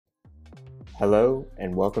Hello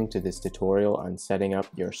and welcome to this tutorial on setting up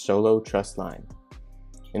your Solo Trustline.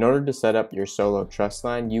 In order to set up your Solo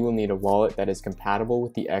Trustline, you will need a wallet that is compatible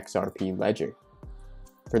with the XRP ledger.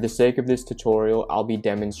 For the sake of this tutorial, I'll be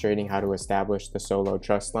demonstrating how to establish the Solo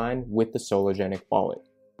Trustline with the Sologenic wallet.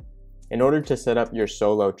 In order to set up your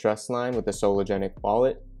Solo Trustline with the Sologenic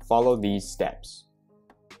wallet, follow these steps.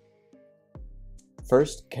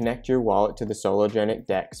 First, connect your wallet to the Sologenic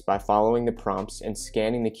Dex by following the prompts and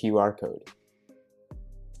scanning the QR code.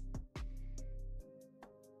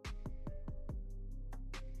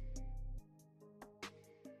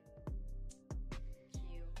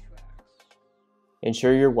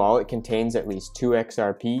 Ensure your wallet contains at least 2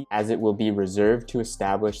 XRP, as it will be reserved to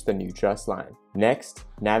establish the new trust line. Next,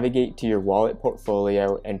 navigate to your wallet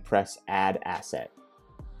portfolio and press Add Asset.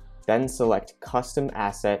 Then select Custom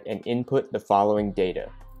Asset and input the following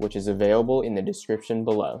data, which is available in the description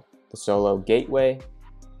below: the Solo Gateway,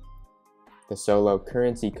 the Solo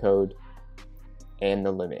Currency Code, and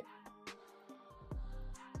the limit.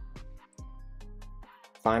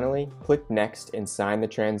 Finally, click Next and sign the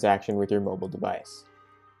transaction with your mobile device.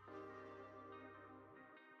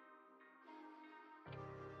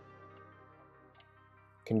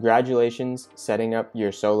 Congratulations, setting up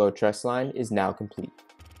your Solo Trustline is now complete.